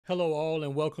Hello, all,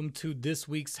 and welcome to this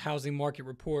week's housing market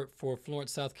report for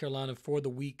Florence, South Carolina for the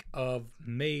week of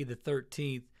May the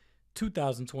 13th,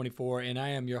 2024. And I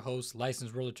am your host,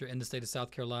 licensed realtor in the state of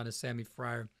South Carolina, Sammy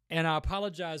Fryer. And I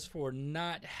apologize for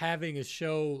not having a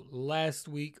show last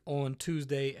week on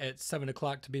Tuesday at 7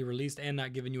 o'clock to be released and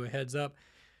not giving you a heads up.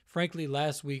 Frankly,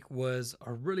 last week was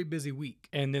a really busy week,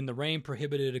 and then the rain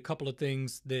prohibited a couple of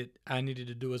things that I needed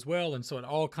to do as well, and so it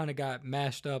all kind of got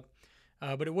mashed up.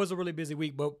 But it was a really busy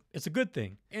week, but it's a good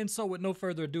thing. And so with no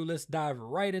further ado, let's dive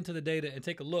right into the data and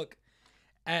take a look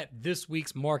at this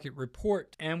week's market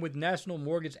report. And with national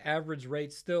mortgage average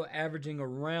rates still averaging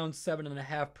around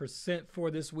 7.5%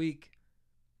 for this week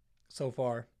so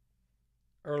far,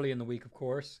 early in the week, of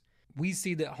course, we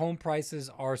see that home prices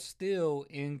are still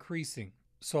increasing.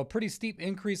 So a pretty steep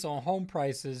increase on home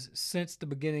prices since the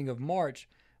beginning of March,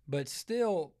 but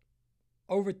still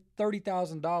over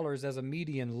 $30,000 as a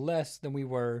median less than we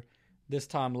were this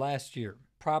time last year.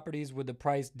 Properties with the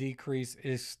price decrease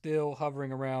is still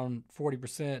hovering around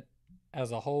 40%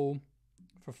 as a whole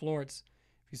for Florence.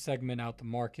 If you segment out the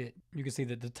market, you can see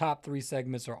that the top three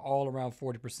segments are all around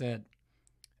 40%,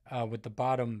 with the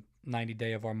bottom 90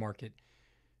 day of our market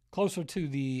closer to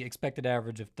the expected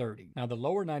average of 30. Now, the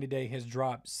lower 90 day has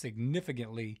dropped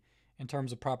significantly in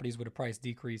terms of properties with a price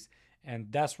decrease.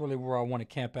 And that's really where I want to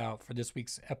camp out for this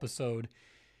week's episode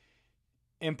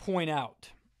and point out.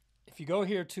 If you go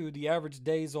here to the average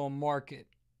days on market,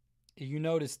 you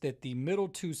notice that the middle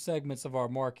two segments of our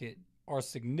market are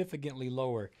significantly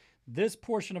lower. This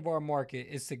portion of our market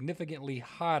is significantly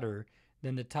hotter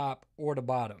than the top or the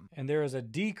bottom. And there is a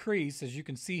decrease, as you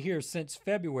can see here, since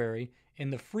February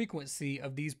in the frequency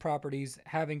of these properties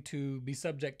having to be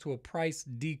subject to a price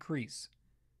decrease.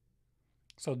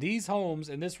 So these homes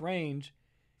in this range,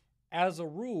 as a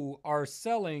rule, are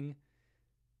selling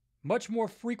much more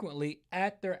frequently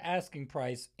at their asking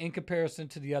price in comparison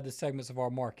to the other segments of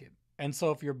our market. And so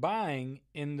if you're buying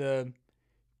in the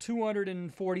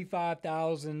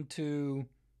 $245,000 to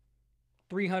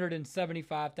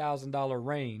 $375,000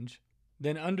 range,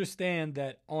 then understand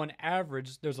that on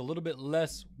average, there's a little bit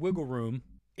less wiggle room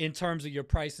in terms of your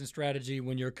pricing strategy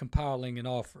when you're compiling an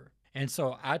offer. And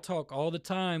so I talk all the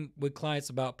time with clients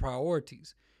about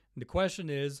priorities. The question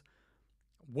is,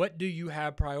 what do you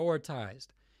have prioritized?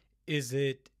 Is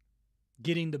it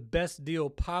getting the best deal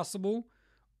possible,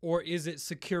 or is it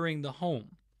securing the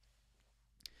home?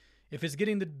 If it's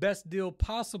getting the best deal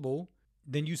possible,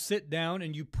 then you sit down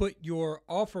and you put your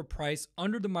offer price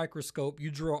under the microscope.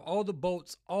 You draw all the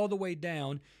bolts all the way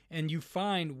down, and you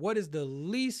find what is the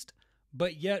least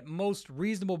but yet most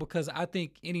reasonable, because I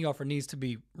think any offer needs to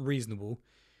be reasonable.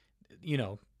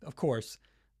 Of course,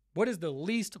 what is the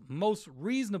least most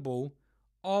reasonable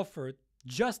offer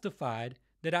justified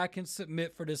that I can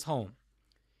submit for this home?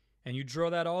 And you draw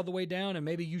that all the way down, and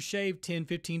maybe you shave $10,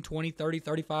 $15, $20, $30,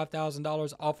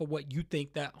 $35,000 off of what you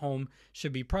think that home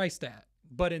should be priced at.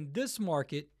 But in this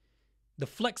market, the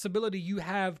flexibility you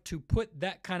have to put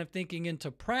that kind of thinking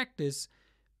into practice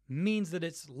means that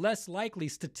it's less likely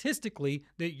statistically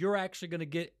that you're actually going to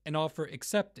get an offer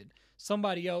accepted.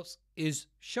 Somebody else is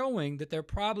showing that they're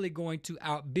probably going to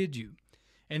outbid you.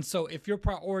 And so if your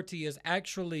priority is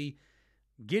actually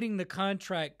getting the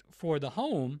contract for the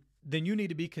home, then you need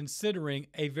to be considering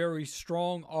a very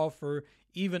strong offer,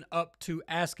 even up to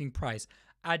asking price.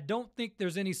 I don't think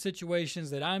there's any situations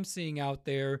that I'm seeing out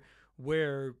there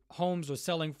where homes are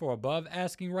selling for above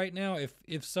asking right now.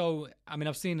 If so, I mean,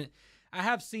 I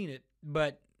have seen it,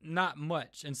 but not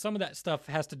much. And some of that stuff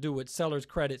has to do with sellers'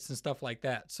 credits and stuff like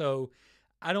that. So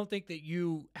I don't think that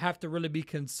you have to really be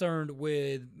concerned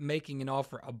with making an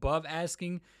offer above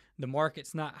asking. The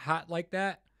market's not hot like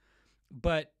that.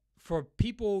 But for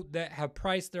people that have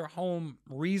priced their home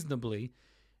reasonably,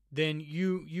 then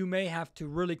you may have to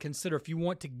really consider, if you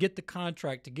want to get the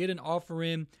contract, to get an offer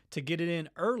in, to get it in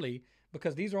early,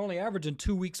 because these are only averaging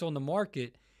 2 weeks on the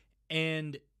market,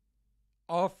 and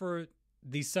offer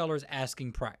the seller's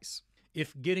asking price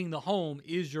if getting the home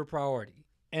is your priority.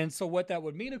 And so what that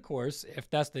would mean, of course, if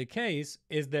that's the case,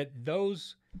 is that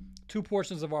those two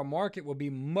portions of our market will be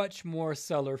much more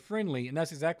seller friendly. And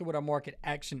that's exactly what our market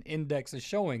action index is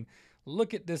showing.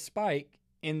 Look at this spike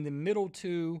in the middle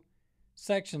two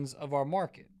sections of our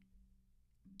market.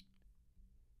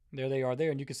 There they are there.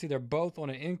 And you can see they're both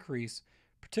on an increase,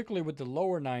 particularly with the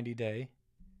lower 90 day,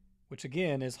 which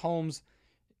again is homes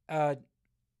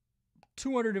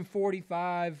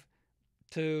 $245,000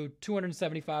 to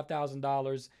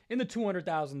 $275,000, in the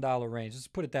 $200,000 range. Let's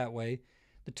put it that way.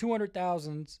 The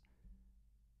 200,000's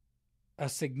a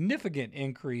significant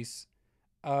increase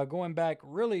going back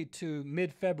really to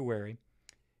mid-February.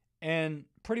 And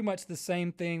pretty much the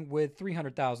same thing with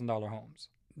 $300,000 homes.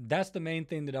 That's the main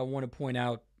thing that I want to point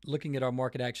out looking at our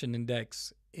market action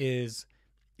index is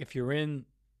if you're in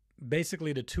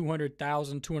basically the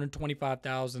 $200,000,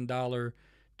 $225,000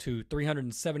 to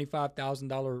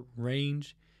 $375,000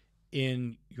 range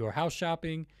in your house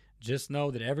shopping, just know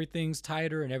that everything's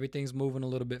tighter and everything's moving a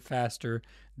little bit faster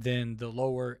than the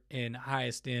lower and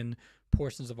highest end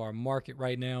portions of our market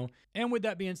right now. And with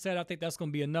that being said, I think that's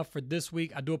going to be enough for this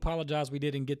week. I do apologize we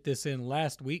didn't get this in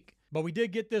last week, but we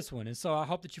did get this one. And so I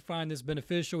hope that you find this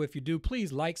beneficial. If you do,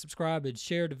 please like, subscribe, and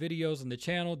share the videos on the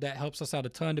channel. That helps us out a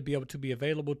ton to be able to be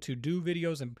available to do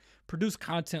videos and produce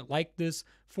content like this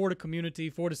for the community,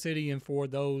 for the city, and for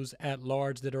those at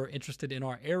large that are interested in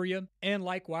our area. And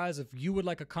likewise, if you would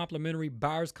like a complimentary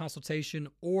buyer's consultation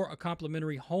or a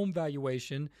complimentary home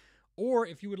valuation, or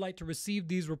if you would like to receive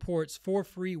these reports for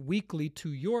free weekly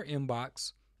to your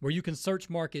inbox, where you can search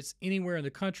markets anywhere in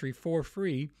the country for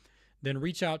free, then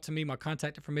reach out to me. My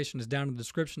contact information is down in the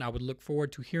description. I would look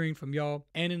forward to hearing from y'all.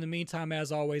 And in the meantime,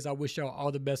 as always, I wish y'all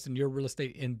all the best in your real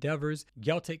estate endeavors.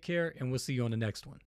 Y'all take care, and we'll see you on the next one.